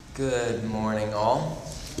Good morning, all.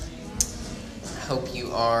 I hope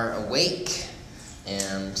you are awake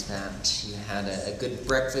and that you had a good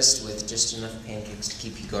breakfast with just enough pancakes to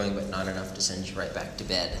keep you going, but not enough to send you right back to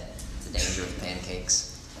bed. The danger of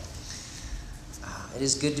pancakes. It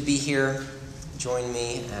is good to be here. Join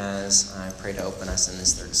me as I pray to open us in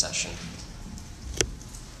this third session.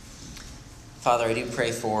 Father, I do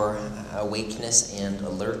pray for awakeness and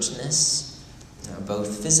alertness,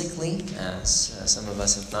 both physically, as some of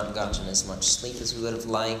us have not gotten as much sleep as we would have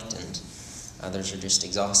liked, and others are just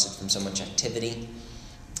exhausted from so much activity.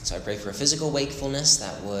 So I pray for a physical wakefulness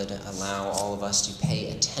that would allow all of us to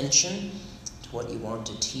pay attention to what you want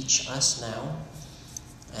to teach us now.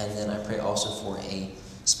 And then I pray also for a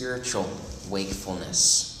spiritual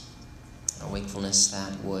wakefulness, a wakefulness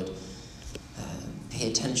that would pay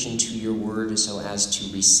attention to your word so as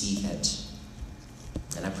to receive it.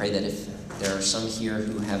 And I pray that if there are some here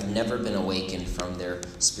who have never been awakened from their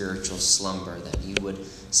spiritual slumber, that you would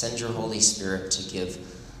send your Holy Spirit to give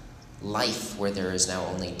life where there is now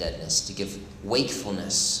only deadness, to give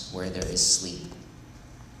wakefulness where there is sleep.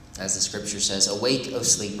 As the scripture says, "Awake, O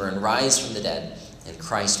sleeper, and rise from the dead, and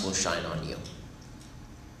Christ will shine on you."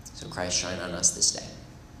 So Christ shine on us this day.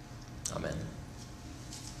 Amen.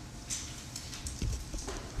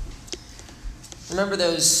 Remember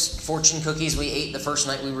those fortune cookies we ate the first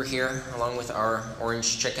night we were here, along with our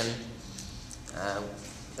orange chicken?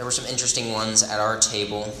 There were some interesting ones at our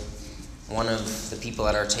table. One of the people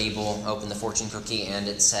at our table opened the fortune cookie and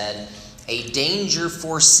it said, "A danger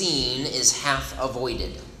foreseen is half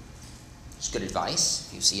avoided." It's good advice.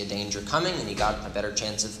 If you see a danger coming, then you got a better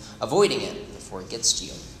chance of avoiding it before it gets to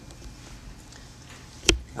you.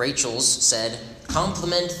 Rachel's said,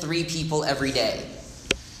 "Compliment 3 people every day,"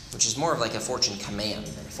 which is more of like a fortune command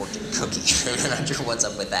than a fortune cookie. I'm not sure what's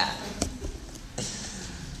up with that.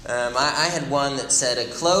 I had one that said, "A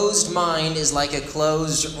closed mind is like a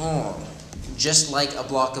closed just like a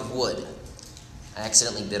block of wood." I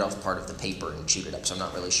accidentally bit off part of the paper and chewed it up, so I'm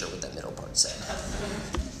not really sure what that middle part said.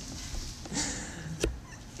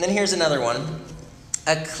 Then here's another one.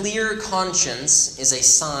 "A clear conscience is a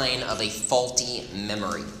sign of a faulty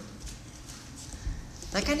memory."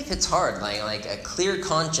 That kind of hits hard. Like a clear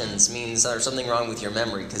conscience means there's something wrong with your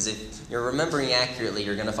memory, because if you're remembering accurately,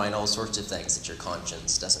 you're going to find all sorts of things that your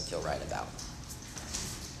conscience doesn't feel right about.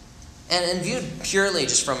 And viewed purely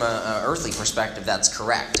just from an earthly perspective, that's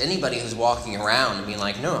correct. Anybody who's walking around and being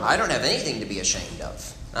like, "No, I don't have anything to be ashamed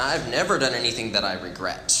of. I've never done anything that I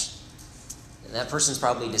regret," and that person's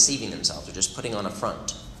probably deceiving themselves or just putting on a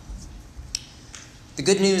front. The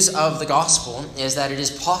good news of the gospel is that it is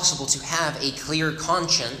possible to have a clear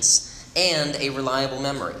conscience and a reliable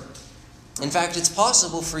memory. In fact, it's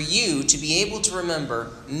possible for you to be able to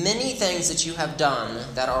remember many things that you have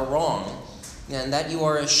done that are wrong and that you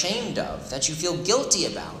are ashamed of, that you feel guilty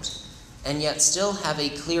about, and yet still have a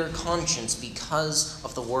clear conscience because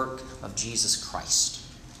of the work of Jesus Christ.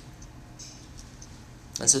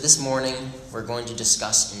 And so this morning, we're going to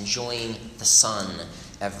discuss enjoying the sun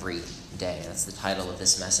every day. That's the title of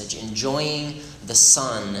this message, Enjoying the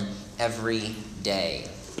Sun Every Day.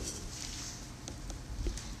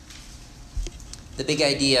 The big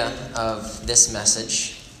idea of this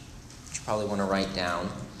message, which you probably want to write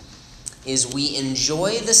down, is we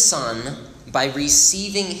enjoy the sun by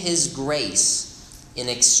receiving his grace in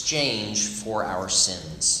exchange for our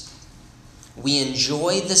sins. We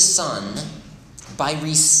enjoy the sun by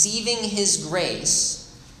receiving his grace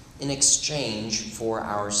in exchange for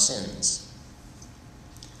our sins.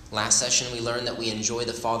 Last session we learned that we enjoy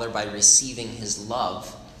the Father by receiving his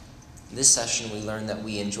love. This session we learned that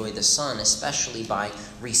we enjoy the Son especially by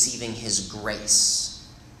receiving his grace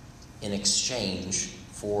in exchange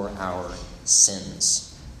for our sins.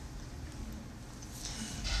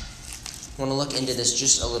 I want to look into this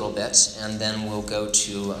just a little bit, and then we'll go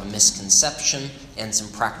to a misconception and some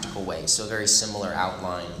practical ways. So a very similar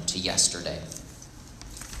outline to yesterday.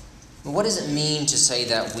 What does it mean to say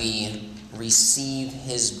that we receive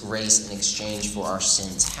his grace in exchange for our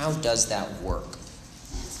sins? How does that work?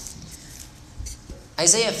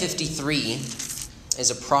 Isaiah 53 is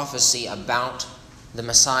a prophecy about the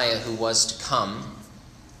Messiah who was to come.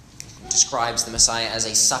 It describes the Messiah as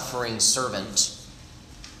a suffering servant.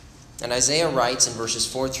 And Isaiah writes in verses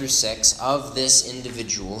 4 through 6 of this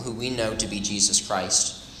individual who we know to be Jesus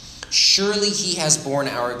Christ, "Surely he has borne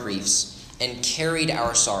our griefs and carried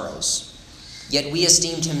our sorrows. Yet we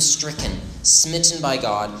esteemed him stricken, smitten by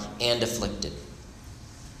God, and afflicted.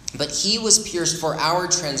 But he was pierced for our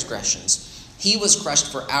transgressions. He was crushed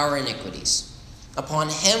for our iniquities. Upon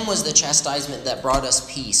him was the chastisement that brought us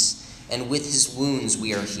peace, and with his wounds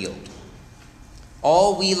we are healed.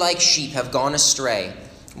 All we like sheep have gone astray.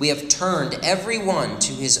 We have turned every one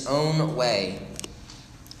to his own way,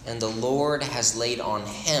 and the Lord has laid on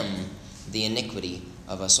him the iniquity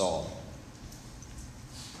of us all."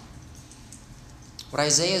 What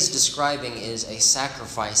Isaiah is describing is a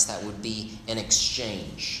sacrifice that would be an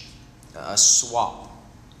exchange, a swap.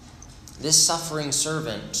 This suffering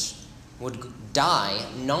servant would die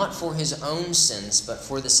not for his own sins, but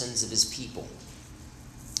for the sins of his people.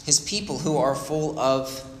 His people who are full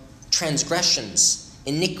of transgressions,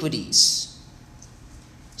 iniquities,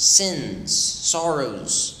 sins,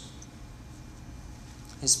 sorrows.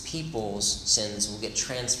 His people's sins will get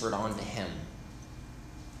transferred onto him,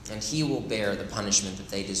 and he will bear the punishment that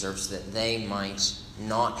they deserve so that they might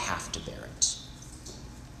not have to bear it.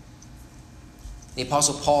 The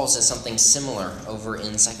Apostle Paul says something similar over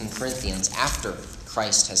in 2 Corinthians after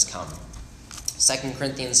Christ has come. 2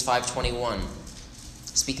 Corinthians 5:21,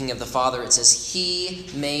 speaking of the Father, it says, "He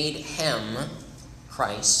made him,"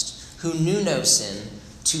 Christ, "who knew no sin,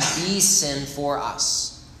 to be sin for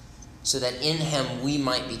us, so that in him we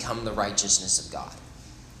might become the righteousness of God."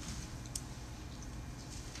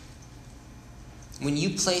 When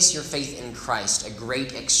you place your faith in Christ, a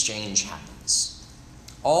great exchange happens.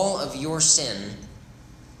 All of your sin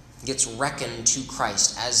gets reckoned to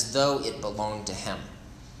Christ as though it belonged to him.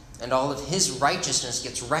 And all of his righteousness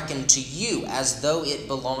gets reckoned to you as though it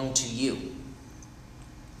belonged to you.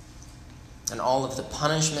 And all of the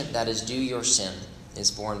punishment that is due your sin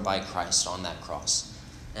is borne by Christ on that cross.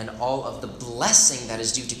 And all of the blessing that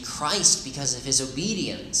is due to Christ because of his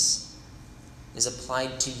obedience is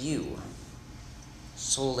applied to you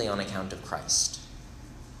solely on account of Christ.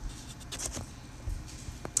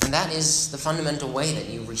 And that is the fundamental way that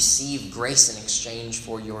you receive grace in exchange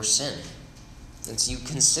for your sin. Since you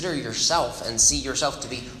consider yourself and see yourself to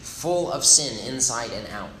be full of sin inside and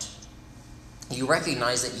out. You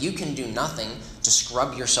recognize that you can do nothing to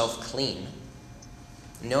scrub yourself clean.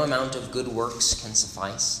 No amount of good works can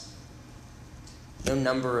suffice. No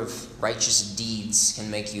number of righteous deeds can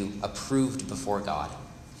make you approved before God.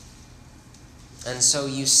 And so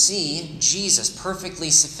you see Jesus perfectly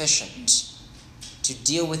sufficient to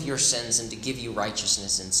deal with your sins and to give you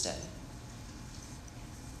righteousness instead.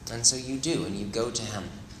 And so you do, and you go to him.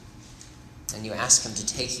 And you ask him to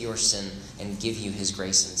take your sin and give you his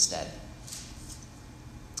grace instead.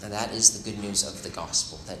 And that is the good news of the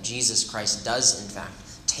gospel, that Jesus Christ does, in fact,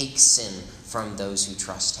 take sin from those who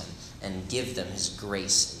trust him and give them his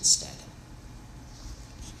grace instead.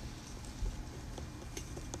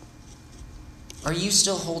 Are you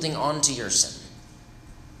still holding on to your sin?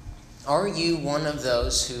 Are you one of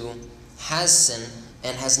those who has sin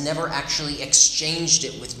and has never actually exchanged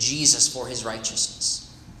it with Jesus for his righteousness?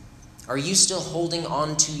 Are you still holding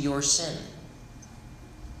on to your sin?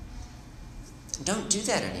 Don't do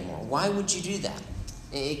that anymore. Why would you do that?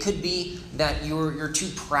 It could be that you're too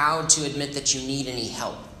proud to admit that you need any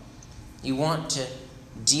help. You want to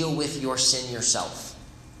deal with your sin yourself.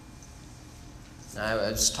 I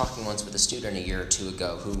was talking once with a student a year or two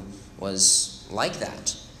ago who was like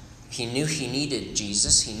that. He knew he needed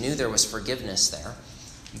Jesus. He knew there was forgiveness there.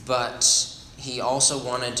 But he also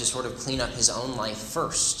wanted to sort of clean up his own life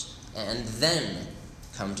first and then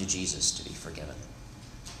come to Jesus to be forgiven.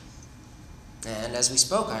 And as we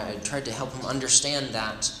spoke, I tried to help him understand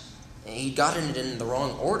that he'd gotten it in the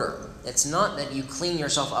wrong order. It's not that you clean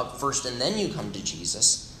yourself up first and then you come to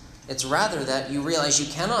Jesus. It's rather that you realize you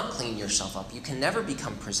cannot clean yourself up. You can never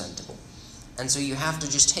become presentable. And so you have to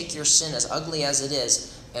just take your sin, as ugly as it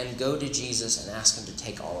is, and go to Jesus and ask him to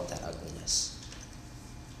take all of that ugliness.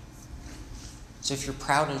 So if you're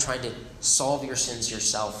proud and trying to solve your sins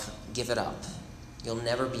yourself, give it up. You'll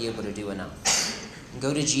never be able to do enough.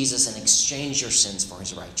 Go to Jesus and exchange your sins for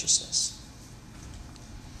his righteousness.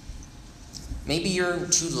 Maybe you're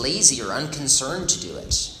too lazy or unconcerned to do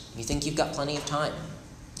it. You think you've got plenty of time.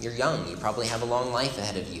 You're young. You probably have a long life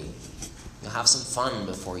ahead of you. You'll have some fun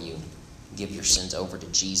before you give your sins over to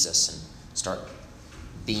Jesus and start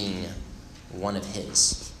being one of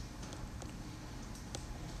his.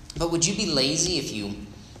 But would you be lazy if you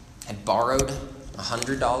had borrowed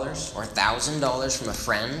 $100 or $1,000 from a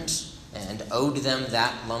friend and owed them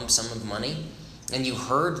that lump sum of money, and you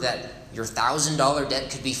heard that your $1,000 debt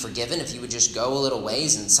could be forgiven if you would just go a little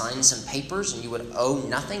ways and sign some papers and you would owe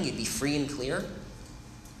nothing, you'd be free and clear?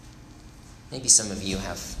 Maybe some of you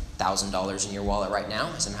have $1,000 in your wallet right now.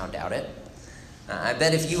 I somehow doubt it. I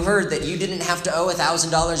bet if you heard that you didn't have to owe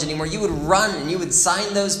 $1,000 anymore, you would run and you would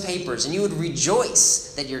sign those papers and you would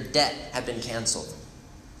rejoice that your debt had been canceled.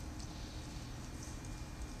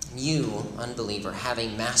 You, unbeliever, have a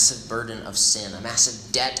massive burden of sin, a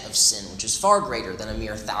massive debt of sin, which is far greater than a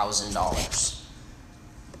mere $1,000.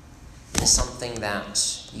 It is something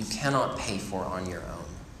that you cannot pay for on your own.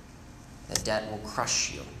 The debt will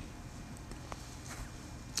crush you.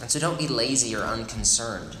 And so don't be lazy or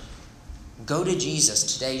unconcerned. Go to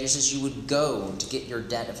Jesus today just as you would go to get your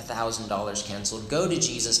debt of $1,000 canceled. Go to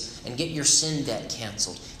Jesus and get your sin debt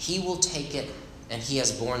canceled. He will take it, and he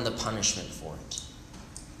has borne the punishment for it.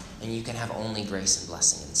 And you can have only grace and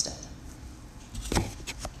blessing instead.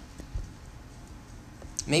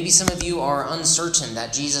 Maybe some of you are uncertain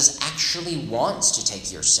that Jesus actually wants to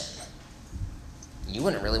take your sin. You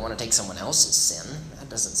wouldn't really want to take someone else's sin. That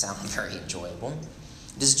doesn't sound very enjoyable.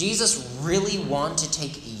 Does Jesus really want to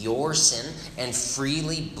take your sin and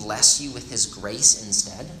freely bless you with his grace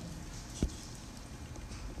instead?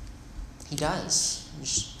 He does.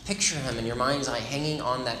 Just picture him in your mind's eye hanging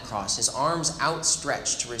on that cross, his arms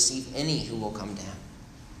outstretched to receive any who will come to him.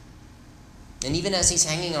 And even as he's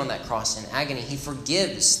hanging on that cross in agony, he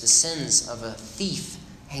forgives the sins of a thief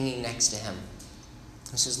hanging next to him.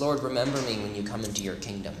 He says, Lord, remember me when you come into your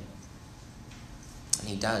kingdom. And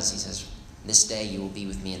he does. He says, this day you will be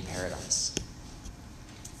with me in paradise.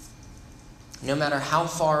 No matter how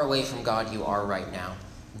far away from God you are right now,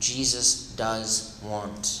 Jesus does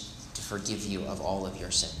want to forgive you of all of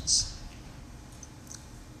your sins.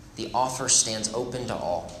 The offer stands open to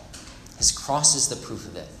all. His cross is the proof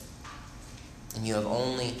of it. And you have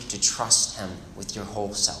only to trust him with your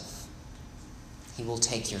whole self. He will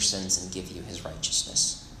take your sins and give you his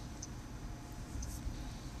righteousness.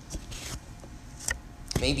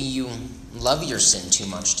 Maybe you love your sin too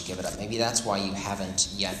much to give it up. Maybe that's why you haven't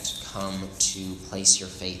yet come to place your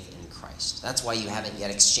faith in Christ. That's why you haven't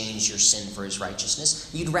yet exchanged your sin for his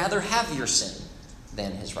righteousness. You'd rather have your sin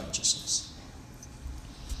than his righteousness.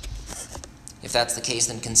 If that's the case,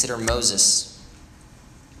 then consider Moses.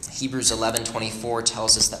 Hebrews 11:24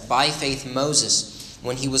 tells us that by faith Moses,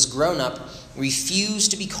 when he was grown up,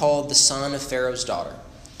 refused to be called the son of Pharaoh's daughter,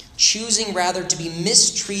 choosing rather to be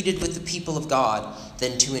mistreated with the people of God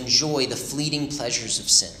than to enjoy the fleeting pleasures of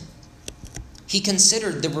sin. He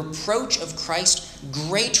considered the reproach of Christ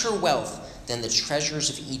greater wealth than the treasures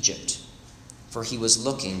of Egypt, for he was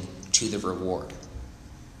looking to the reward.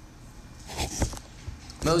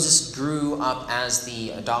 Moses grew up as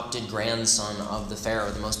the adopted grandson of the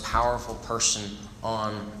Pharaoh, the most powerful person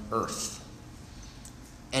on earth.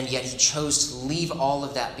 And yet he chose to leave all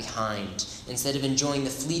of that behind instead of enjoying the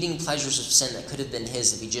fleeting pleasures of sin that could have been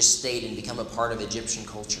his if he just stayed and become a part of Egyptian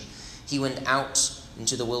culture. He went out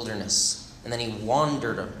into the wilderness, and then he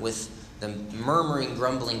wandered with the murmuring,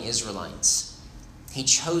 grumbling Israelites. He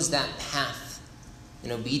chose that path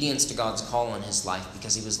in obedience to God's call on his life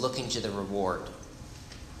because he was looking to the reward.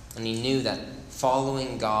 And he knew that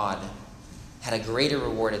following God had a greater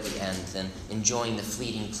reward at the end than enjoying the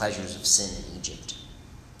fleeting pleasures of sin in Egypt.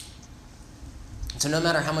 So no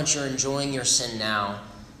matter how much you're enjoying your sin now,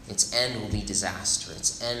 its end will be disaster.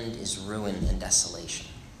 Its end is ruin and desolation.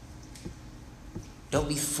 Don't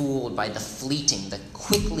be fooled by the fleeting, the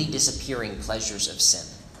quickly disappearing pleasures of sin.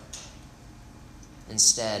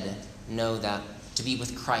 Instead, know that to be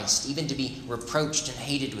with Christ, even to be reproached and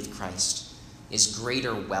hated with Christ, is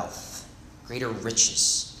greater wealth, greater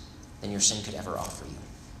riches than your sin could ever offer you.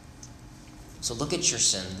 So look at your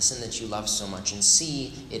sin, the sin that you love so much, and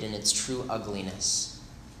see it in its true ugliness.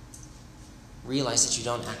 Realize that you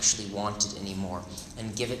don't actually want it anymore,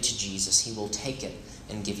 and give it to Jesus. He will take it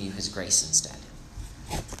and give you his grace instead.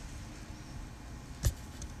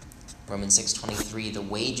 Romans 6:23, the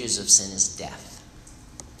wages of sin is death,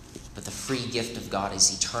 but the free gift of God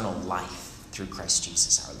is eternal life through Christ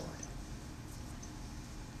Jesus our Lord.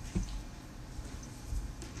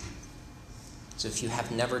 So if you have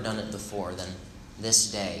never done it before, then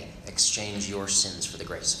this day exchange your sins for the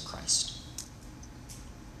grace of Christ.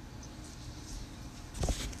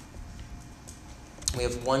 We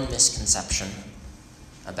have one misconception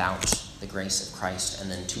about the grace of Christ and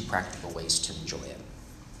then two practical ways to enjoy it.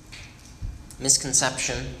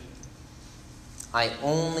 Misconception: I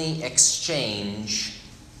only exchange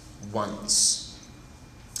once.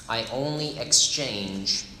 I only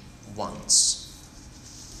exchange once.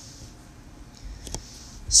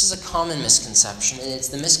 This is a common misconception, and it's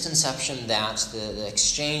the misconception that the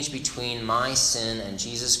exchange between my sin and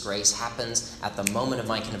Jesus' grace happens at the moment of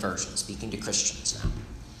my conversion, speaking to Christians now.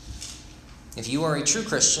 If you are a true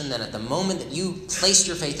Christian, then at the moment that you placed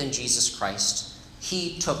your faith in Jesus Christ,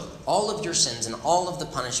 he took all of your sins and all of the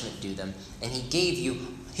punishment due them, and he gave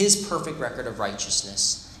you his perfect record of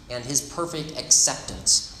righteousness and his perfect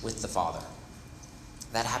acceptance with the Father.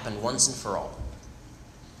 That happened once and for all.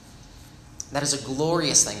 That is a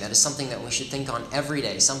glorious thing. That is something that we should think on every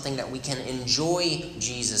day, something that we can enjoy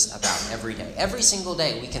Jesus about every day. Every single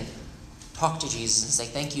day we can talk to Jesus and say,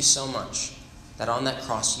 thank you so much that on that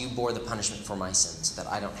cross you bore the punishment for my sins, so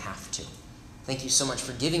that I don't have to. Thank you so much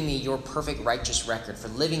for giving me your perfect righteous record, for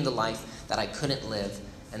living the life that I couldn't live,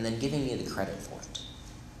 and then giving me the credit for it.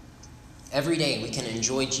 Every day we can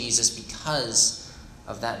enjoy Jesus because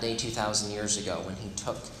of that day 2,000 years ago when he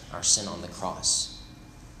took our sin on the cross.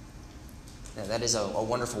 Now, that is a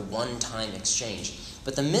wonderful one-time exchange.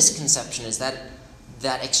 But the misconception is that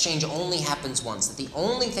that exchange only happens once, that the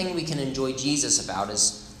only thing we can enjoy Jesus about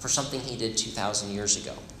is for something he did 2,000 years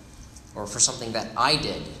ago, or for something that I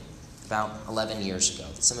did about 11 years ago,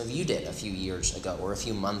 that some of you did a few years ago or a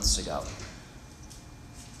few months ago,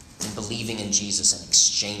 in believing in Jesus and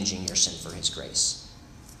exchanging your sin for his grace.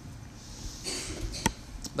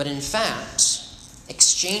 But in fact,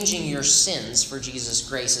 exchanging your sins for Jesus'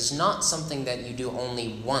 grace is not something that you do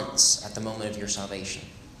only once at the moment of your salvation.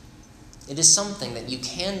 It is something that you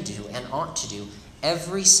can do and ought to do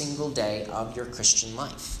every single day of your Christian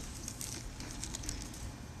life.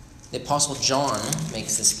 The Apostle John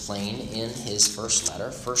makes this plain in his first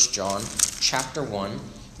letter, 1 John chapter 1,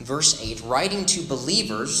 verse 8. Writing to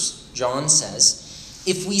believers, John says,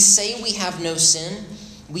 "If we say we have no sin,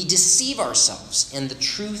 we deceive ourselves, and the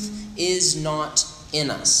truth is not in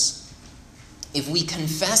us. If we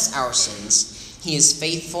confess our sins, he is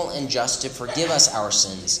faithful and just to forgive us our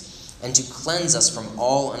sins and to cleanse us from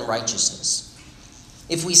all unrighteousness.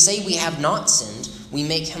 If we say we have not sinned, we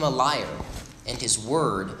make him a liar, and his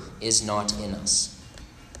word is not in us."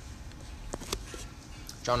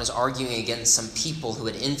 John is arguing against some people who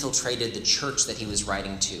had infiltrated the church that he was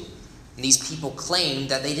writing to. And these people claimed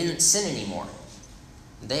that they didn't sin anymore.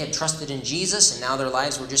 They had trusted in Jesus, and now their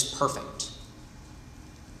lives were just perfect.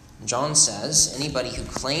 John says anybody who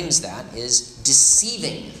claims that is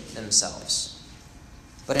deceiving themselves.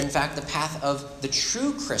 But in fact, the path of the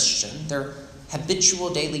true Christian, their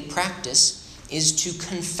habitual daily practice, is to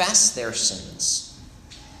confess their sins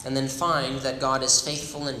and then find that God is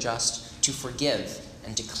faithful and just to forgive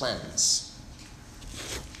and to cleanse.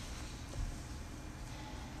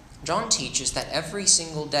 John teaches that every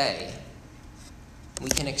single day we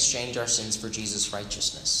can exchange our sins for Jesus'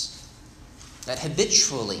 righteousness. That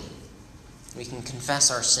habitually we can confess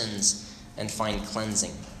our sins and find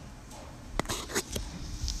cleansing.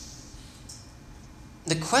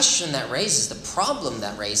 The question that raises, the problem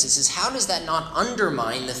that raises, is how does that not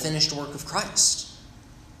undermine the finished work of Christ?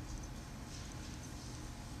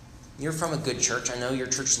 You're from a good church. I know your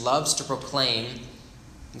church loves to proclaim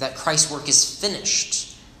that Christ's work is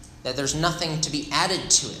finished, that there's nothing to be added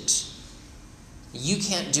to it. You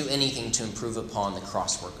can't do anything to improve upon the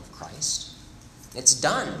cross work of Christ. It's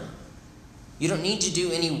done. You don't need to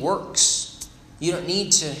do any works. You don't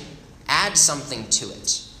need to add something to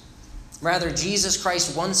it. Rather, Jesus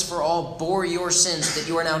Christ once for all bore your sins so that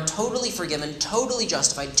you are now totally forgiven, totally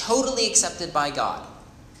justified, totally accepted by God.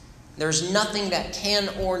 There's nothing that can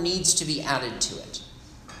or needs to be added to it.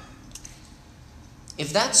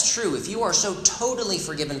 If that's true, if you are so totally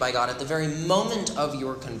forgiven by God at the very moment of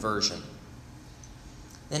your conversion,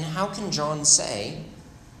 then how can John say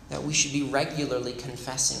that we should be regularly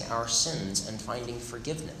confessing our sins and finding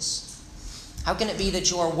forgiveness? How can it be that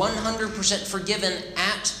you are 100% forgiven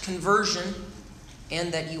at conversion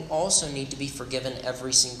and that you also need to be forgiven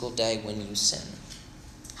every single day when you sin?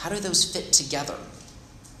 How do those fit together?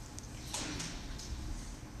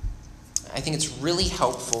 I think it's really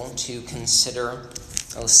helpful to consider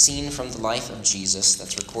a scene from the life of Jesus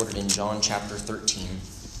that's recorded in John chapter 13.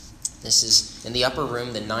 This is in the upper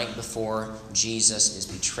room the night before Jesus is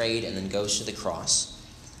betrayed and then goes to the cross.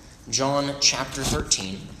 John chapter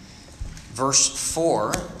 13, verse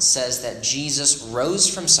 4 says that Jesus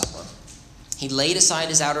rose from supper. He laid aside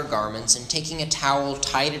his outer garments and taking a towel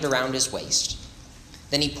tied it around his waist.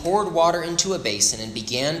 Then he poured water into a basin and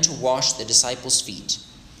began to wash the disciples' feet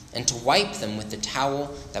and to wipe them with the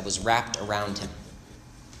towel that was wrapped around him.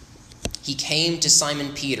 He came to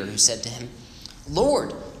Simon Peter, who said to him,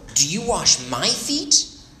 "Lord, do you wash my feet?"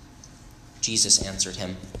 Jesus answered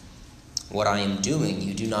him, "What I am doing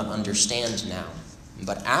you do not understand now,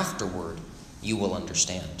 but afterward you will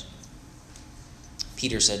understand."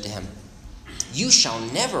 Peter said to him, "You shall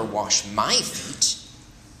never wash my feet."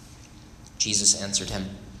 Jesus answered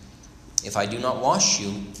him, "If I do not wash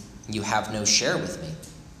you, you have no share with me."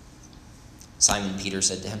 Simon Peter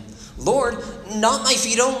said to him, "Lord, not my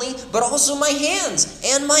feet only, but also my hands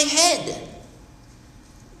and my head."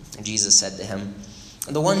 And Jesus said to him,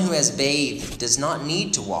 "The one who has bathed does not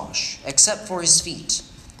need to wash, except for his feet,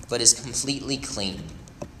 but is completely clean.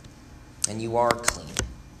 and you are clean.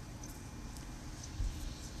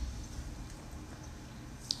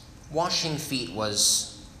 Washing feet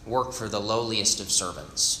was work for the lowliest of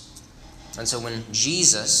servants. And so when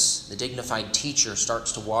Jesus, the dignified teacher,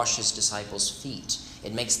 starts to wash his disciples' feet,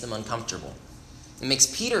 it makes them uncomfortable. It makes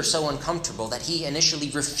Peter so uncomfortable that he initially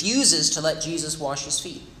refuses to let Jesus wash his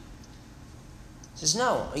feet. He says,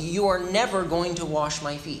 "No, you are never going to wash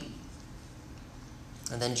my feet."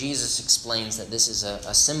 And then Jesus explains that this is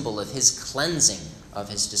a symbol of his cleansing of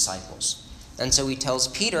his disciples. And so he tells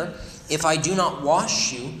Peter, "If I do not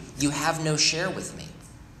wash you, you have no share with me."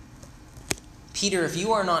 Peter, if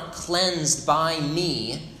you are not cleansed by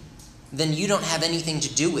me, then you don't have anything to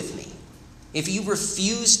do with me. If you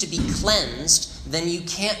refuse to be cleansed, then you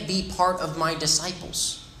can't be part of my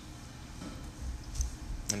disciples.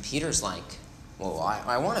 And Peter's like, "Well,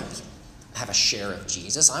 I want to have a share of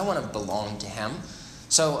Jesus. I want to belong to him.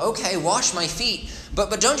 So, okay, wash my feet,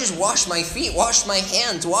 but don't just wash my feet. Wash my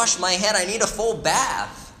hands, wash my head. I need a full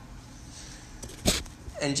bath."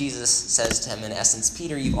 And Jesus says to him, in essence,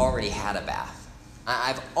 "Peter, you already had a bath.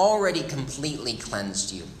 I've already completely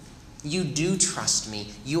cleansed you. You do trust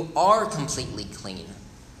me. You are completely clean.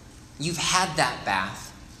 You've had that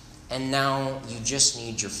bath, and now you just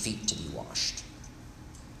need your feet to be washed."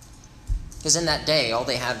 Because in that day, all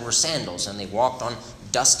they had were sandals, and they walked on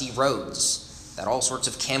dusty roads that all sorts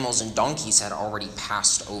of camels and donkeys had already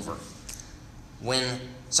passed over. When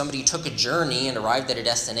somebody took a journey and arrived at a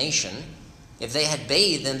destination, if they had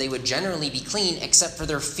bathed, then they would generally be clean except for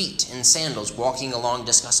their feet in sandals walking along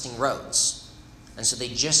disgusting roads. And so they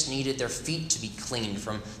just needed their feet to be cleaned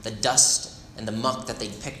from the dust and the muck that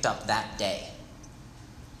they'd picked up that day.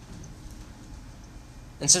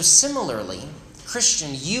 And so similarly,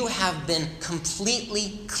 Christian, you have been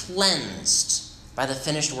completely cleansed by the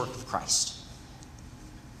finished work of Christ.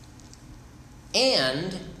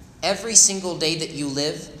 And every single day that you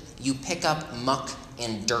live, you pick up muck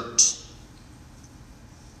and dirt.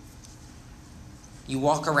 You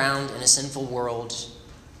walk around in a sinful world,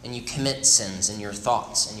 and you commit sins in your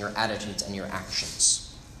thoughts and your attitudes and your actions.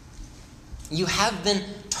 You have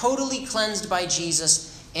been totally cleansed by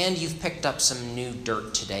Jesus, and you've picked up some new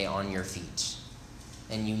dirt today on your feet.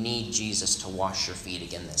 And you need Jesus to wash your feet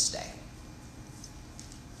again this day.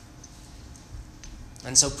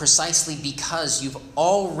 And so precisely because you've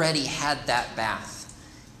already had that bath,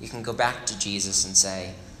 you can go back to Jesus and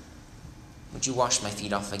say, "Would you wash my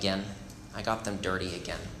feet off again? I got them dirty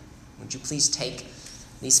again. Would you please take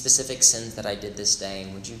these specific sins that I did this day,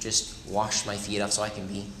 and would you just wash my feet off so I can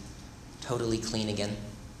be totally clean again?"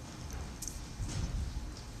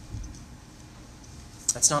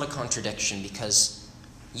 That's not a contradiction because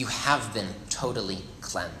you have been totally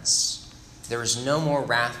cleansed. There is no more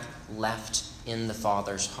wrath left in the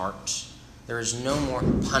Father's heart. There is no more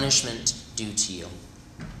punishment due to you.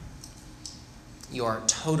 You are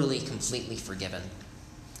totally, completely forgiven.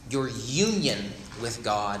 Your union with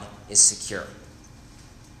God is secure.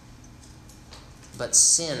 But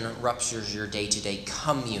sin ruptures your day-to-day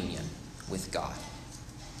communion with God.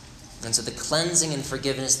 And so the cleansing and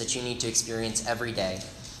forgiveness that you need to experience every day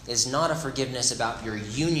is not a forgiveness about your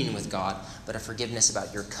union with God, but a forgiveness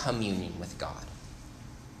about your communion with God.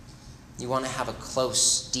 You want to have a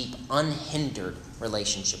close, deep, unhindered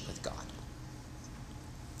relationship with God.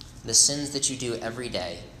 The sins that you do every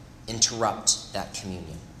day interrupt that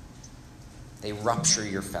communion. They rupture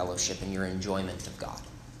your fellowship and your enjoyment of God.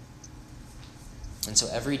 And so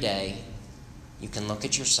every day, you can look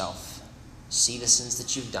at yourself, see the sins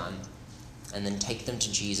that you've done, and then take them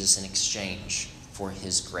to Jesus in exchange for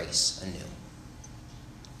his grace anew.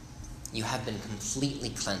 You have been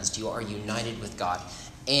completely cleansed. You are united with God.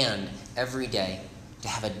 And every day, to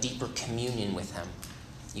have a deeper communion with him,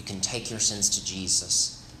 you can take your sins to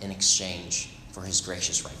Jesus in exchange for his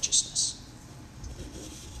gracious righteousness.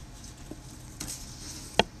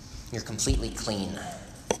 You're completely clean,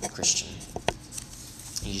 Christian.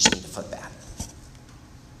 You just need a foot bath.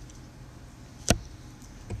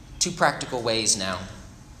 2 practical ways now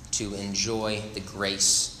to enjoy the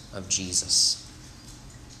grace of Jesus.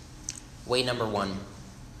 Way number 1.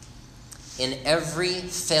 In every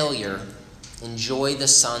failure, enjoy the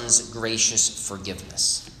Son's gracious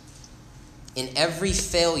forgiveness. In every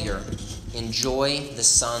failure, enjoy the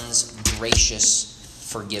Son's gracious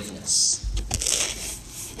forgiveness.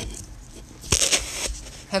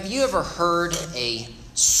 Have you ever heard a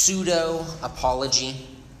pseudo-apology?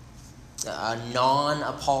 A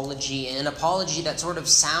non-apology? An apology that sort of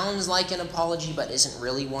sounds like an apology but isn't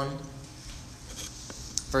really one?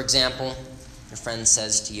 For example, your friend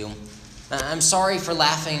says to you, "I'm sorry for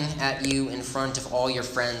laughing at you in front of all your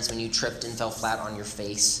friends when you tripped and fell flat on your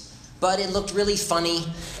face. but it looked really funny,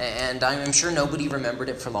 and I'm sure nobody remembered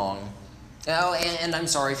it for long. Oh, and I'm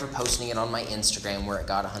sorry for posting it on my Instagram where it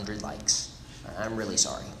got 100 likes. I'm really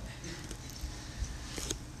sorry.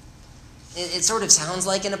 It sort of sounds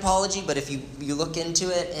like an apology, but if you look into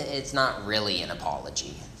it, it's not really an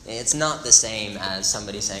apology. It's not the same as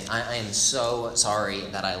somebody saying, I am so sorry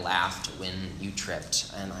that I laughed when you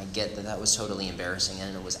tripped, and I get that was totally embarrassing,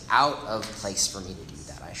 and it was out of place for me to do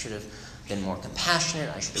that. I should have been more compassionate.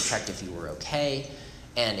 I should have checked if you were okay,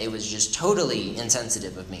 and it was just totally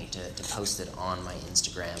insensitive of me to post it on my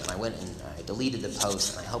Instagram, and I went and I deleted the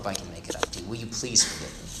post, and I hope I can make it up to you. Will you please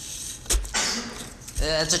forgive me?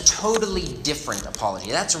 That's a totally different apology.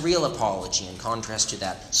 That's a real apology in contrast to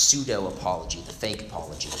that pseudo-apology, the fake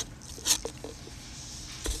apology.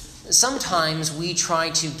 Sometimes we try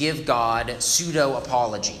to give God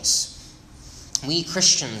pseudo-apologies. We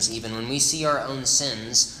Christians, even when we see our own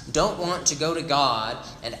sins, don't want to go to God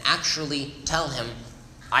and actually tell him,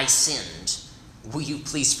 I sinned. Will you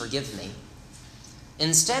please forgive me?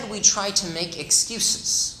 Instead, we try to make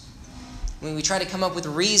excuses. We try to come up with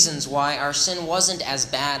reasons why our sin wasn't as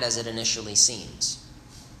bad as it initially seems.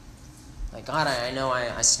 Like, God, I know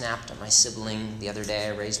I snapped at my sibling the other day.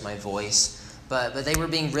 I raised my voice. But they were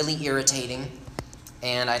being really irritating.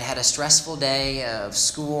 And I'd had a stressful day of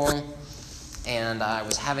school. And I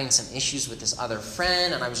was having some issues with this other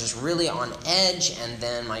friend. And I was just really on edge. And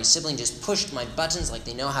then my sibling just pushed my buttons like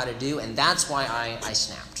they know how to do. And that's why I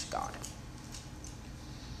snapped, God.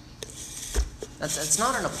 That's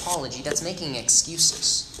not an apology, that's making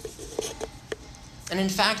excuses. And in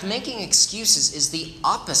fact, making excuses is the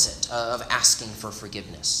opposite of asking for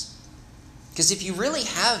forgiveness. Because if you really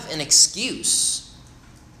have an excuse,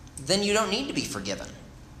 then you don't need to be forgiven.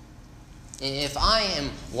 If I am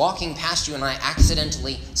walking past you and I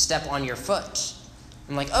accidentally step on your foot,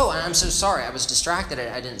 I'm like, oh, I'm so sorry, I was distracted,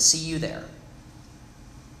 I didn't see you there.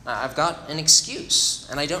 I've got an excuse,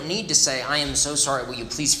 and I don't need to say, I am so sorry, will you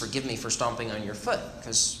please forgive me for stomping on your foot,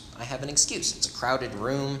 because I have an excuse. It's a crowded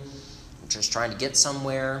room, I'm just trying to get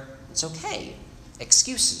somewhere. It's okay.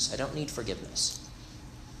 Excuses. I don't need forgiveness.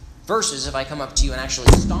 Versus if I come up to you and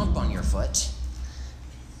actually stomp on your foot,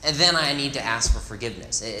 and then I need to ask for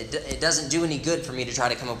forgiveness. It doesn't do any good for me to try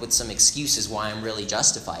to come up with some excuses why I'm really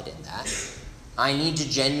justified in that. I need to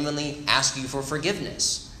genuinely ask you for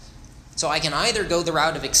forgiveness. So I can either go the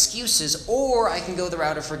route of excuses or I can go the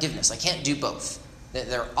route of forgiveness. I can't do both.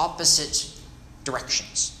 They're opposite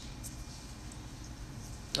directions.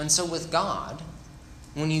 And so with God,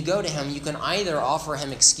 when you go to him, you can either offer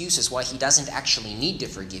him excuses why he doesn't actually need to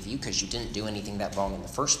forgive you because you didn't do anything that wrong in the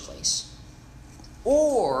first place.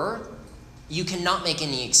 Or you cannot make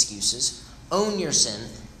any excuses, own your sin,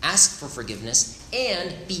 ask for forgiveness,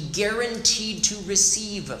 and be guaranteed to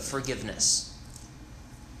receive forgiveness.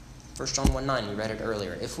 1 John 1:9, we read it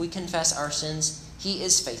earlier. If we confess our sins, he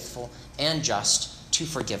is faithful and just to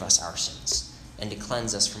forgive us our sins and to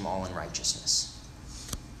cleanse us from all unrighteousness.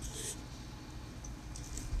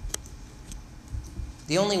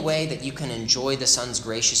 The only way that you can enjoy the Son's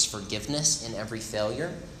gracious forgiveness in every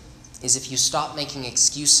failure is if you stop making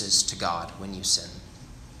excuses to God when you sin,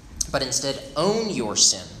 but instead own your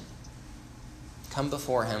sin, come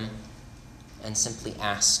before him, and simply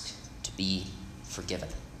ask to be forgiven.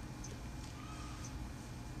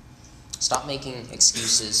 Stop making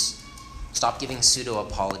excuses. Stop giving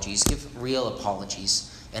pseudo-apologies. Give real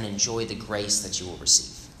apologies and enjoy the grace that you will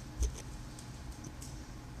receive.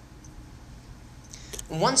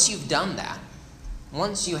 Once you've done that,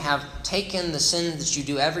 once you have taken the sin that you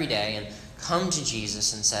do every day and come to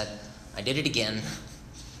Jesus and said, I did it again,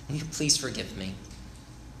 will you please forgive me?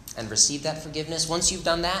 And receive that forgiveness. Once you've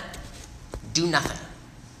done that, do nothing.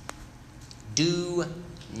 Do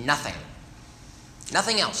nothing.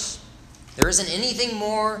 Nothing else. There isn't anything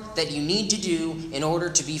more that you need to do in order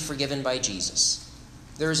to be forgiven by Jesus.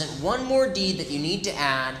 There isn't one more deed that you need to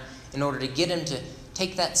add in order to get him to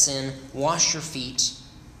take that sin, wash your feet,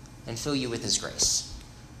 and fill you with his grace.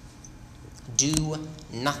 Do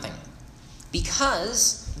nothing.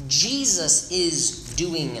 Because Jesus is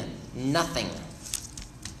doing nothing.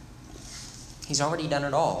 He's already done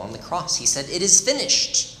it all on the cross. He said, it is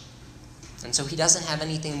finished. And so he doesn't have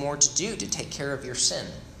anything more to do to take care of your sin.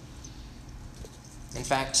 In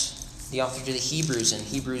fact, the author to the Hebrews in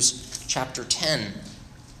Hebrews chapter 10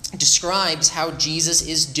 describes how Jesus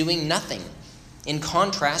is doing nothing in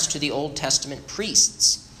contrast to the Old Testament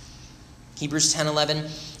priests. Hebrews 10:11,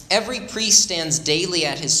 every priest stands daily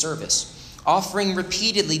at his service, offering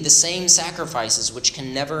repeatedly the same sacrifices which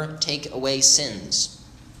can never take away sins.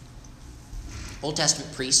 Old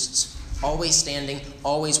Testament priests always standing,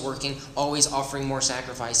 always working, always offering more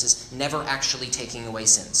sacrifices, never actually taking away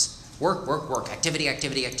sins. Work, work, work, activity,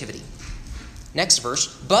 activity, activity. Next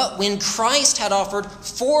verse, but when Christ had offered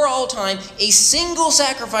for all time a single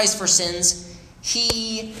sacrifice for sins,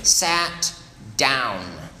 he sat down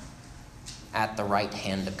at the right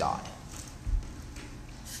hand of God.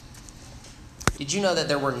 Did you know that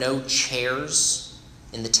there were no chairs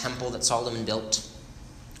in the temple that Solomon built,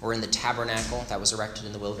 or in the tabernacle that was erected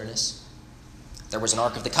in the wilderness? There was an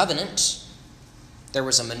Ark of the Covenant. There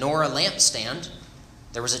was a menorah lampstand.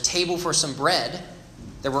 There was a table for some bread.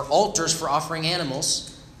 There were altars for offering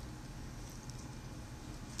animals.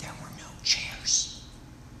 There were no chairs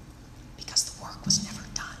because the work was never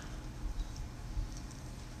done.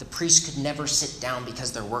 The priest could never sit down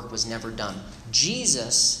because their work was never done.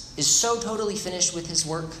 Jesus is so totally finished with his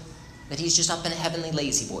work that he's just up in a heavenly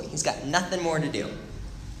lazy boy. He's got nothing more to do.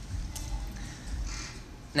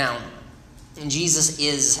 Now, Jesus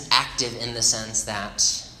is active in the sense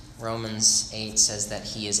that Romans 8 says that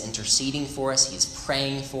he is interceding for us, he is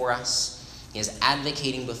praying for us, he is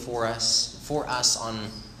advocating for us on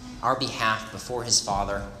our behalf before his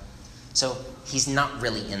Father. So he's not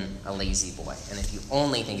really in a lazy boy. And if you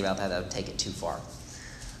only think about that, that would take it too far.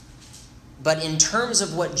 But in terms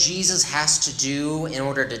of what Jesus has to do in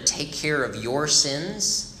order to take care of your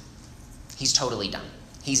sins, he's totally done.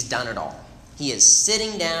 He's done it all. He is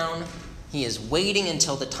sitting down. He is waiting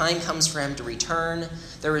until the time comes for him to return.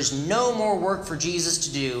 There is no more work for Jesus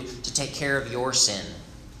to do to take care of your sin.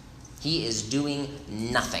 He is doing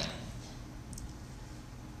nothing.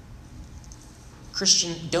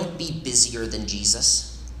 Christian, don't be busier than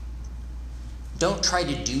Jesus. Don't try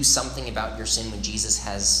to do something about your sin when Jesus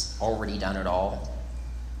has already done it all.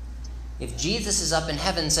 If Jesus is up in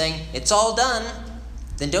heaven saying, it's all done,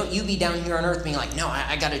 then don't you be down here on earth being like, no,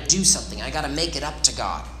 I got to do something. I got to make it up to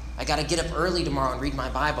God. I got to get up early tomorrow and read my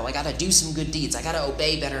Bible. I got to do some good deeds. I got to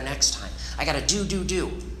obey better next time. I got to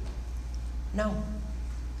do. No.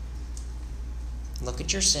 Look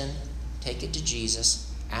at your sin. Take it to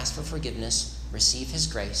Jesus. Ask for forgiveness. Receive his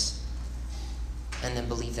grace. And then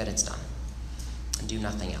believe that it's done. And do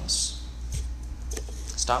nothing else.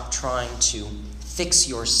 Stop trying to fix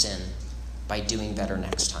your sin by doing better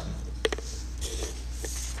next time.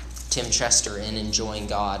 Tim Chester, in Enjoying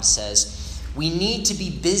God, says, we need to be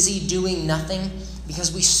busy doing nothing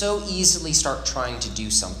because we so easily start trying to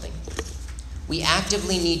do something. We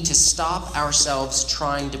actively need to stop ourselves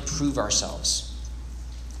trying to prove ourselves.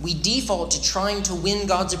 We default to trying to win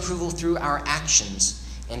God's approval through our actions,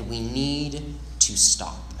 and we need to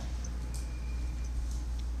stop.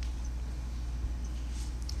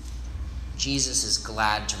 Jesus is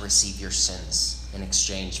glad to receive your sins in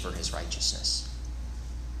exchange for his righteousness.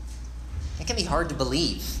 It can be hard to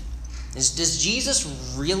believe. Does Jesus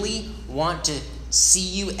really want to see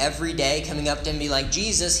you every day coming up to him and be like,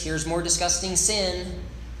 Jesus, here's more disgusting sin?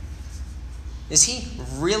 Is he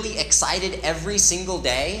really excited every single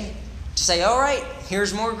day to say, all right,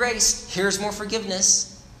 here's more grace, here's more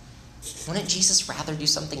forgiveness? Wouldn't Jesus rather do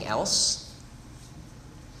something else?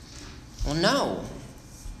 Well, no.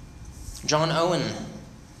 John Owen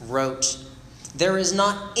wrote, there is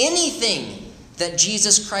not anything that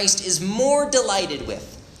Jesus Christ is more delighted with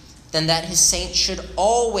than that his saints should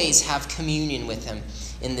always have communion with him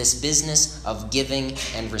in this business of giving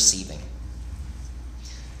and receiving.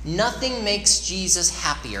 Nothing makes Jesus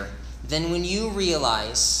happier than when you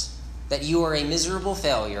realize that you are a miserable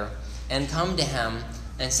failure and come to him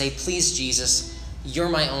and say, please, Jesus, you're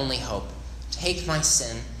my only hope. Take my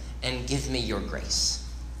sin and give me your grace.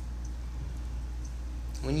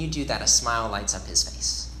 When you do that, a smile lights up his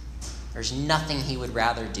face. There's nothing he would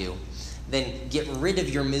rather do than get rid of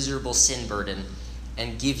your miserable sin burden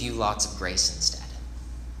and give you lots of grace instead.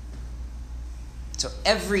 So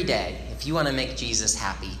every day, if you want to make Jesus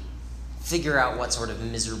happy, figure out what sort of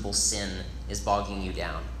miserable sin is bogging you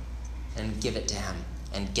down and give it to him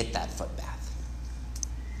and get that foot bath.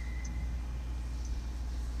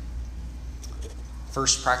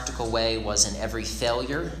 First practical way was in every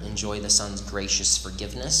failure, enjoy the Son's gracious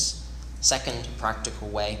forgiveness. Second practical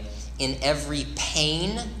way, in every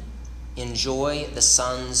pain, enjoy the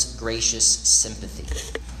Son's gracious sympathy.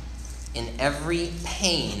 In every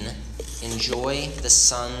pain, enjoy the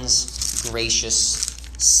Son's gracious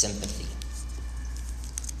sympathy.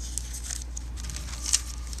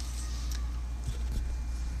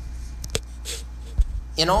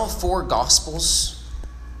 In all four Gospels,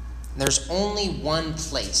 there's only one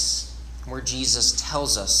place where Jesus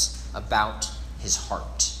tells us about his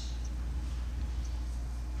heart.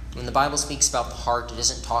 When the Bible speaks about the heart, it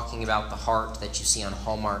isn't talking about the heart that you see on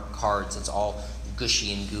Hallmark cards. It's all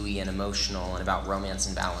gushy and gooey and emotional and about romance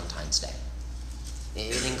and Valentine's Day.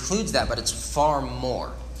 It includes that, but it's far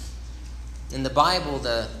more. In the Bible,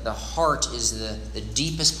 the heart is the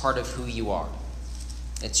deepest part of who you are.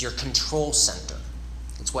 It's your control center.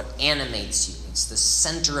 It's what animates you. It's the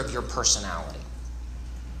center of your personality.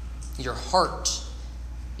 Your heart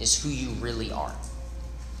is who you really are.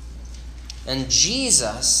 And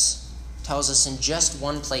Jesus tells us in just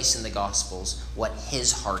one place in the Gospels what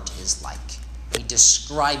his heart is like. He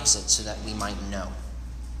describes it so that we might know.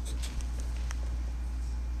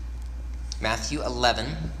 Matthew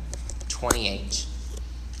 11:28.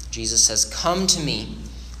 Jesus says, "Come to me,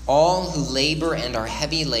 all who labor and are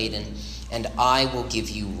heavy laden, and I will give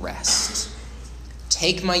you rest.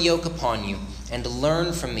 Take my yoke upon you and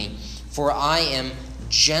learn from me, for I am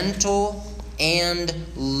gentle and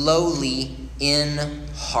lowly in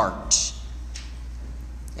heart,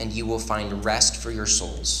 and you will find rest for your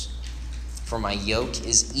souls. For my yoke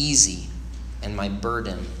is easy and my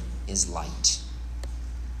burden is light."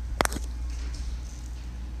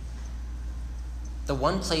 The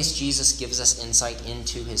one place Jesus gives us insight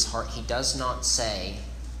into his heart, he does not say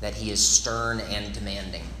that he is stern and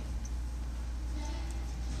demanding.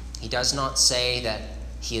 He does not say that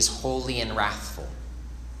he is holy and wrathful.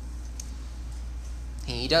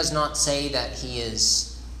 He does not say that he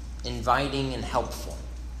is inviting and helpful.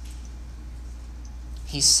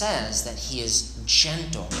 He says that he is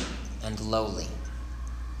gentle and lowly,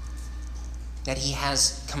 that he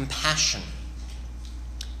has compassion,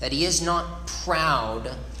 that he is not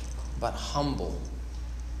proud but humble,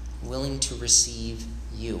 willing to receive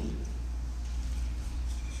you.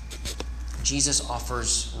 Jesus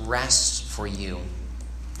offers rest for you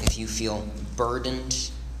if you feel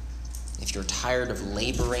burdened, if you're tired of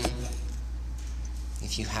laboring,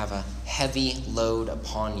 if you have a heavy load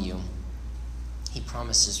upon you. He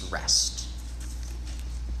promises rest.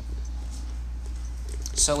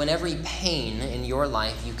 So in every pain in your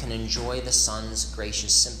life, you can enjoy the Son's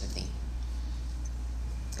gracious sympathy.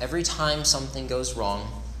 Every time something goes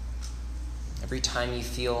wrong, every time you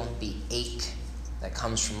feel the ache that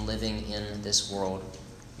comes from living in this world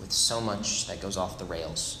with so much that goes off the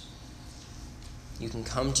rails, you can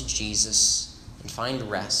come to Jesus and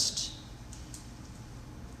find rest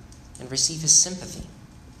and receive his sympathy.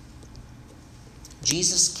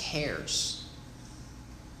 Jesus cares.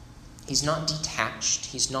 He's not detached.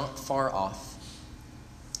 He's not far off.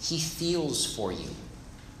 He feels for you.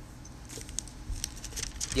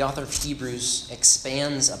 The author of Hebrews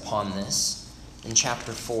expands upon this in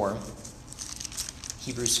chapter 4.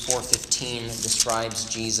 Hebrews 4:15 describes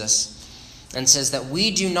Jesus and says that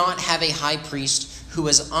we do not have a high priest who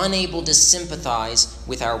is unable to sympathize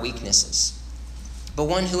with our weaknesses, but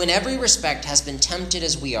one who in every respect has been tempted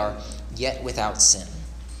as we are, yet without sin.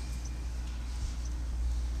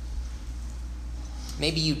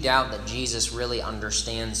 Maybe you doubt that Jesus really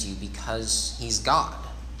understands you because he's God.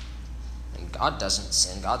 And God doesn't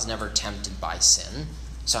sin. God's never tempted by sin.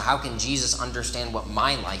 So how can Jesus understand what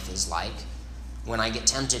my life is like when I get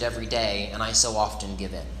tempted every day and I so often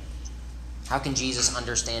give in? How can Jesus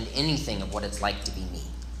understand anything of what it's like to be me?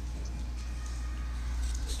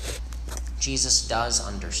 Jesus does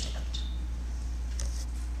understand.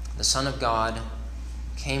 The Son of God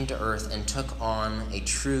came to earth and took on a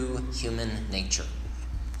true human nature.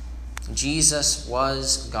 Jesus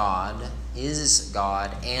was God,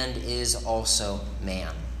 and is also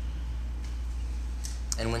man.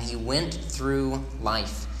 And when he went through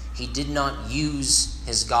life, he did not use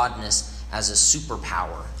his godness as a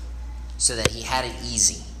superpower so that he had it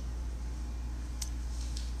easy.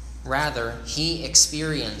 Rather, he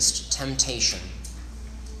experienced temptation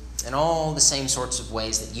in all the same sorts of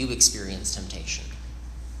ways that you experience temptation.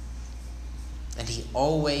 And he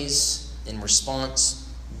always, in response,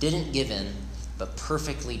 didn't give in, but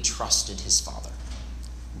perfectly trusted his Father.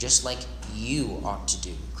 Just like you ought to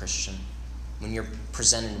do, Christian, when you're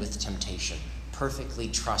presented with temptation. Perfectly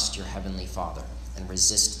trust your heavenly Father and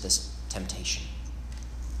resist this temptation.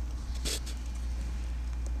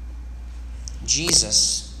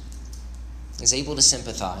 Jesus is able to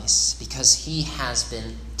sympathize because he has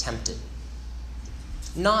been tempted.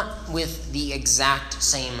 Not with the exact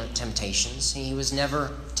same temptations. He was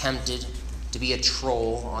never tempted to be a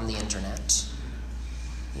troll on the internet.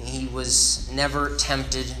 He was never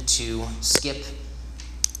tempted to skip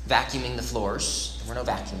vacuuming the floors. There were no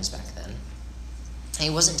vacuums back then. He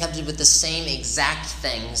wasn't tempted with the same exact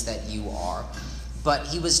things that you are, but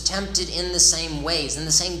he was tempted in the same ways, in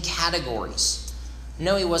the same categories.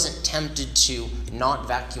 No, he wasn't tempted to not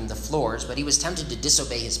vacuum the floors, but he was tempted to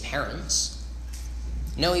disobey his parents.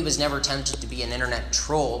 No, he was never tempted to be an internet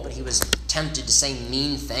troll, but he was tempted to say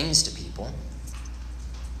mean things to people.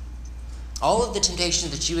 All of the temptation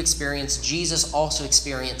that you experience, Jesus also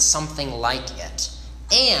experienced something like it,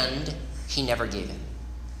 and he never gave in.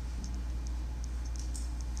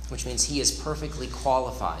 Which means he is perfectly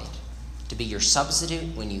qualified to be your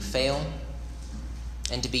substitute when you fail,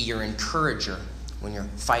 and to be your encourager when you're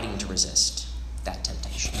fighting to resist that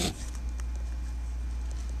temptation.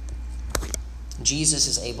 Jesus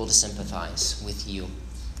is able to sympathize with you,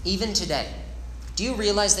 even today. Do you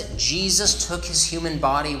realize that Jesus took his human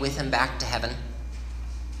body with him back to heaven?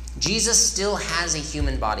 Jesus still has a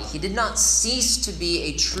human body. He did not cease to be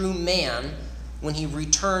a true man when he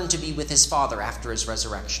returned to be with his Father after his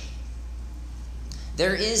resurrection.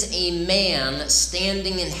 There is a man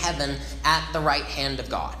standing in heaven at the right hand of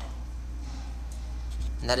God,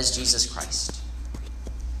 and that is Jesus Christ.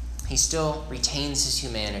 He still retains his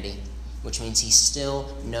humanity, which means he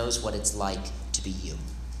still knows what it's like to be you.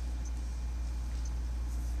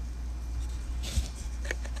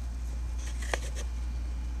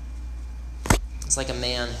 It's like a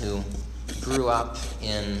man who grew up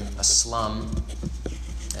in a slum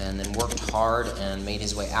and then worked hard and made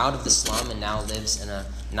his way out of the slum and now lives in a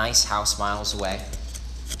nice house miles away.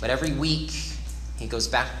 But every week he goes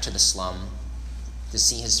back to the slum to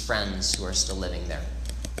see his friends who are still living there.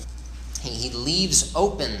 He leaves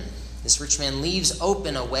open, this rich man leaves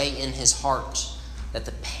open a way in his heart that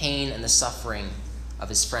the pain and the suffering of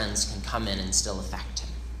his friends can come in and still affect him.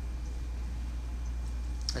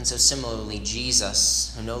 And so similarly,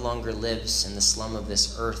 Jesus, who no longer lives in the slum of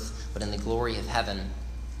this earth, but in the glory of heaven,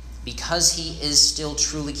 because he is still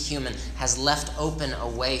truly human, has left open a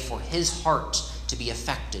way for his heart to be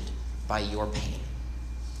affected by your pain.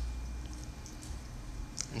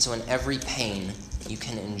 And so in every pain, you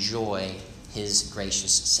can enjoy his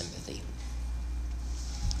gracious sympathy.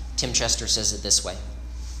 Tim Chester says it this way: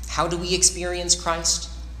 how do we experience Christ?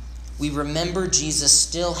 We remember Jesus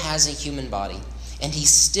still has a human body, and he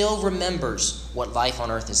still remembers what life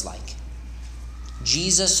on earth is like.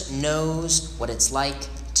 Jesus knows what it's like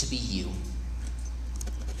to be you.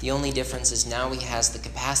 The only difference is now he has the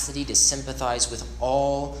capacity to sympathize with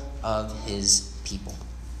all of his people.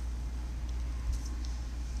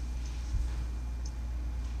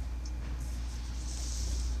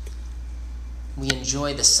 We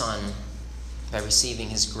enjoy the Son by receiving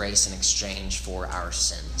his grace in exchange for our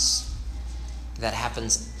sins. That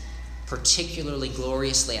happens particularly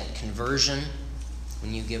gloriously at conversion,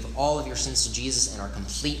 when you give all of your sins to Jesus and are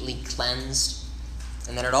completely cleansed.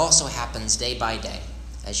 And then it also happens day by day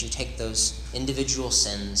as you take those individual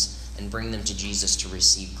sins and bring them to Jesus to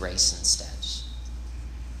receive grace instead.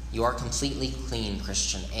 You are completely clean,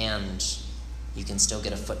 Christian, and you can still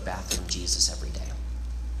get a foot bath from Jesus every day.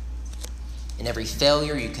 In every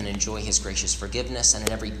failure, you can enjoy his gracious forgiveness, and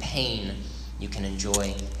in every pain, you can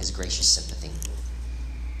enjoy his gracious sympathy.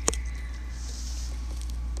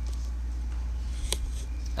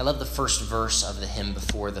 I love the first verse of the hymn,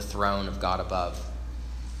 Before the Throne of God Above.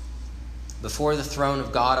 Before the throne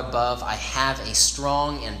of God above, I have a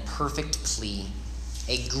strong and perfect plea,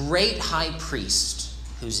 a great high priest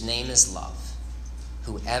whose name is love,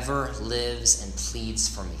 who ever lives and pleads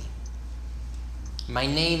for me. My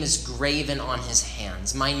name is graven on his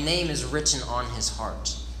hands. My name is written on his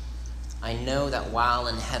heart. I know that while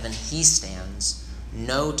in heaven he stands,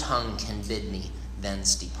 no tongue can bid me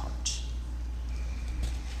thence depart.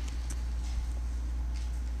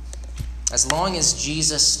 As long as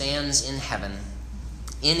Jesus stands in heaven,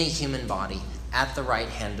 in a human body, at the right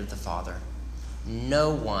hand of the Father,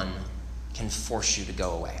 no one can force you to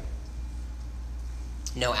go away.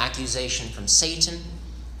 No accusation from Satan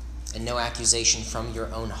and no accusation from your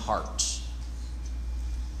own heart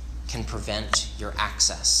can prevent your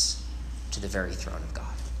access to the very throne of God.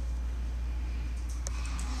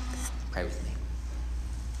 Pray with me.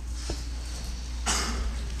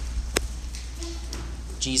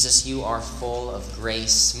 Jesus, you are full of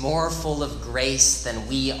grace, more full of grace than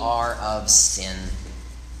we are of sin.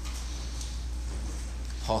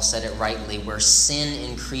 Paul said it rightly, where sin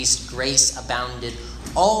increased, grace abounded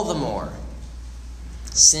all the more.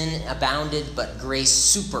 Sin abounded, but grace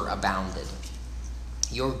superabounded.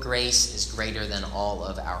 Your grace is greater than all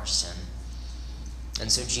of our sin.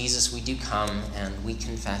 And so, Jesus, we do come and we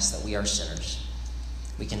confess that we are sinners.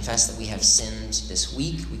 We confess that we have sinned this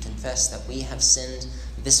week. We confess that we have sinned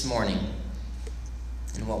this morning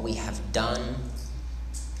in what we have done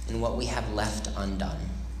and what we have left undone.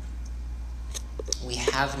 We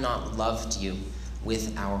have not loved you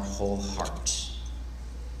with our whole heart.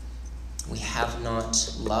 We have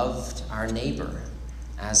not loved our neighbor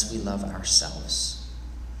as we love ourselves.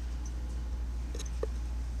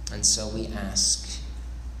 And so we ask,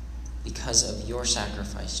 because of your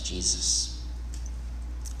sacrifice, Jesus,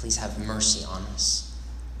 please have mercy on us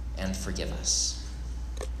and forgive us.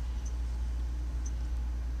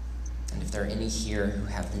 And if there are any here who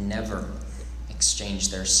have never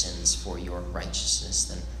exchanged their sins for your righteousness,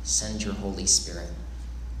 then send your Holy Spirit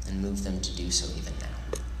and move them to do so even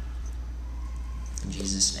now. In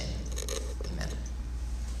Jesus' name, amen.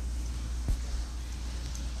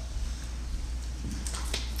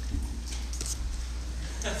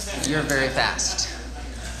 You're very fast.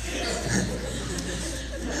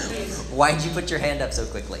 Why did you put your hand up so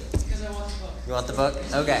quickly? Because I want the book. You want the book?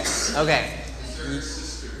 Okay.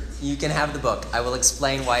 You can have the book. I will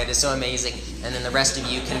explain why it is so amazing, and then the rest of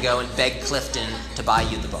you can go and beg Clifton to buy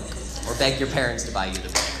you the book, or beg your parents to buy you the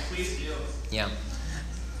book. Please do. Yeah.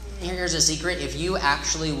 Here's a secret. If you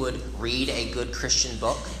actually would read a good Christian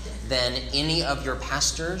book, then any of your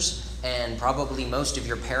pastors and probably most of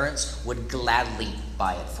your parents would gladly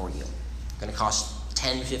buy it for you. It's going to cost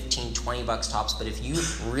 $10, $15, $20 tops, but if you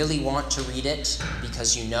really want to read it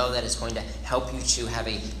because you know that it's going to help you to have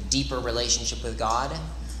a deeper relationship with God,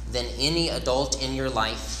 then any adult in your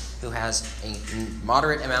life who has a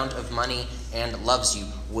moderate amount of money and loves you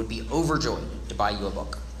would be overjoyed to buy you a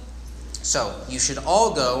book. So you should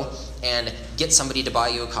all go and get somebody to buy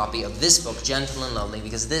you a copy of this book, Gentle and Lowly,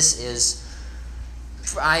 because this is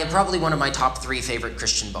probably one of my top 3 favorite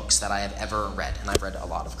Christian books that I have ever read, and I've read a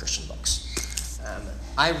lot of Christian books.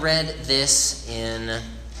 I read this in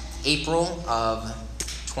April of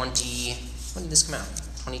when did this come out?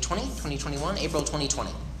 2020? 2021? April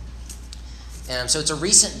 2020. So it's a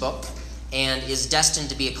recent book and is destined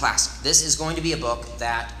to be a classic. This is going to be a book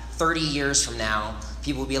that 30 years from now,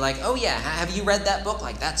 people will be like, oh yeah, have you read that book?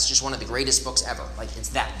 Like, that's just one of the greatest books ever. Like, it's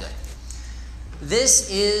that good. This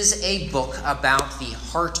is a book about the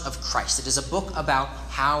heart of Christ. It is a book about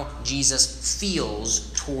how Jesus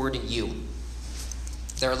feels toward you.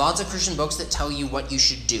 There are lots of Christian books that tell you what you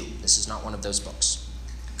should do. This is not one of those books.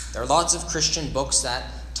 There are lots of Christian books that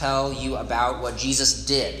tell you about what Jesus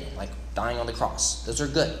did, like dying on the cross. Those are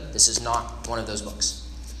good. This is not one of those books.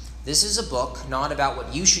 This is a book not about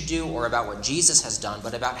what you should do or about what Jesus has done,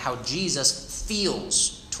 but about how Jesus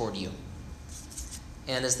feels toward you.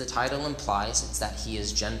 And as the title implies, it's that he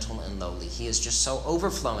is gentle and lowly. He is just so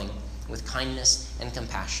overflowing with kindness and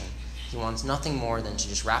compassion. He wants nothing more than to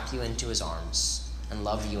just wrap you into his arms and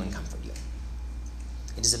love you and comfort you.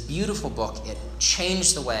 It is a beautiful book. It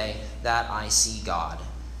changed the way that I see God.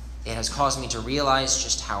 It has caused me to realize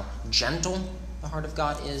just how gentle the heart of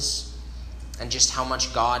God is and just how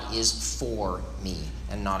much God is for me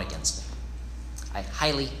and not against me. I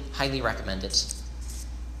highly, highly recommend it.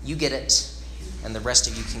 You get it, and the rest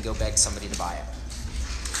of you can go beg somebody to buy it.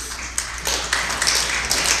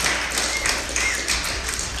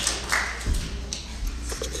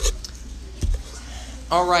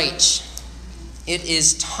 All right. It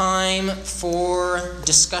is time for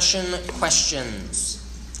discussion questions.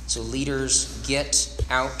 So leaders, get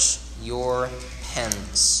out your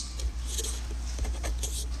pens.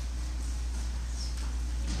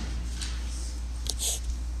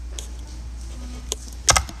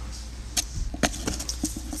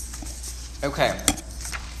 Okay.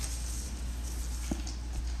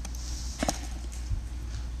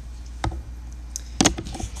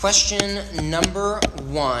 Question number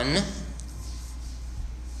 1.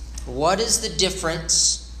 What is the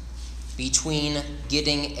difference between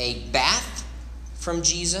getting a bath from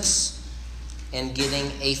Jesus and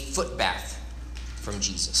getting a foot bath from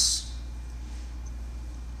Jesus?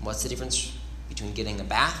 What's the difference between getting a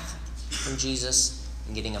bath from Jesus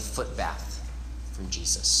and getting a foot bath from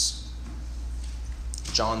Jesus?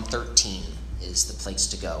 John 13 is the place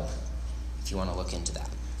to go if you want to look into that.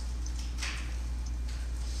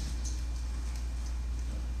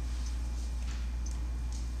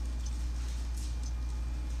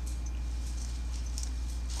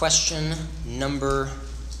 Question number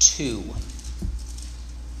 2.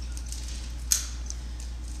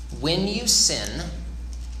 When you sin,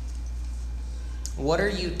 what are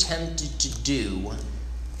you tempted to do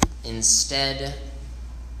instead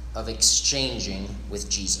of exchanging with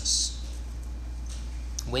Jesus?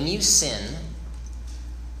 When you sin,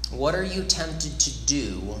 what are you tempted to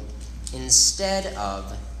do instead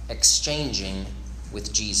of exchanging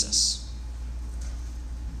with Jesus?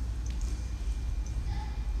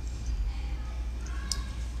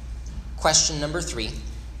 Question number 3.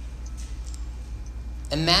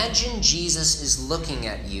 Imagine Jesus is looking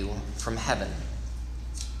at you from heaven.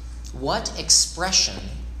 What expression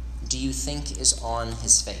do you think is on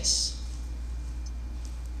his face?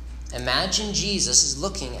 Imagine Jesus is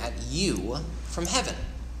looking at you from heaven.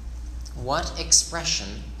 What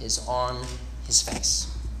expression is on his face?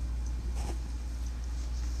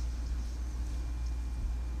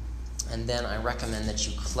 And then I recommend that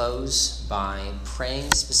you close by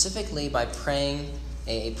praying, specifically by praying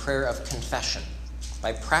a prayer of confession,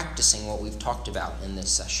 by practicing what we've talked about in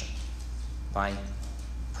this session, by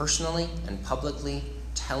personally and publicly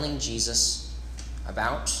telling Jesus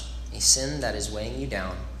about a sin that is weighing you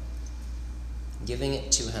down, giving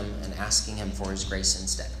it to him and asking him for his grace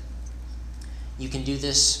instead. You can do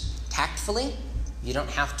this tactfully. You don't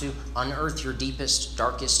have to unearth your deepest,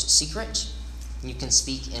 darkest secret. You can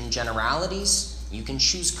speak in generalities. You can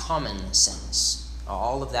choose common sins.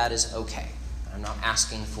 All of that is okay. I'm not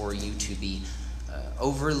asking for you to be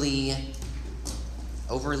overly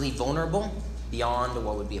vulnerable beyond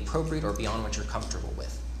what would be appropriate or beyond what you're comfortable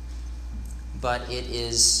with. But it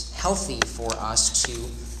is healthy for us to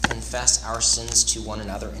confess our sins to one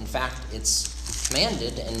another. In fact, it's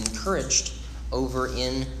commanded and encouraged over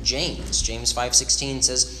in James. James 5:16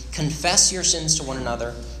 says, "Confess your sins to one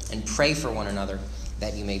another and pray for one another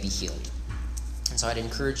that you may be healed." And so I'd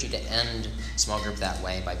encourage you to end small group that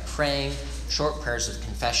way, by praying short prayers of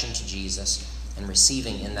confession to Jesus and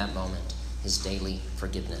receiving in that moment his daily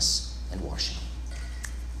forgiveness and washing.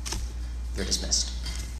 You're dismissed.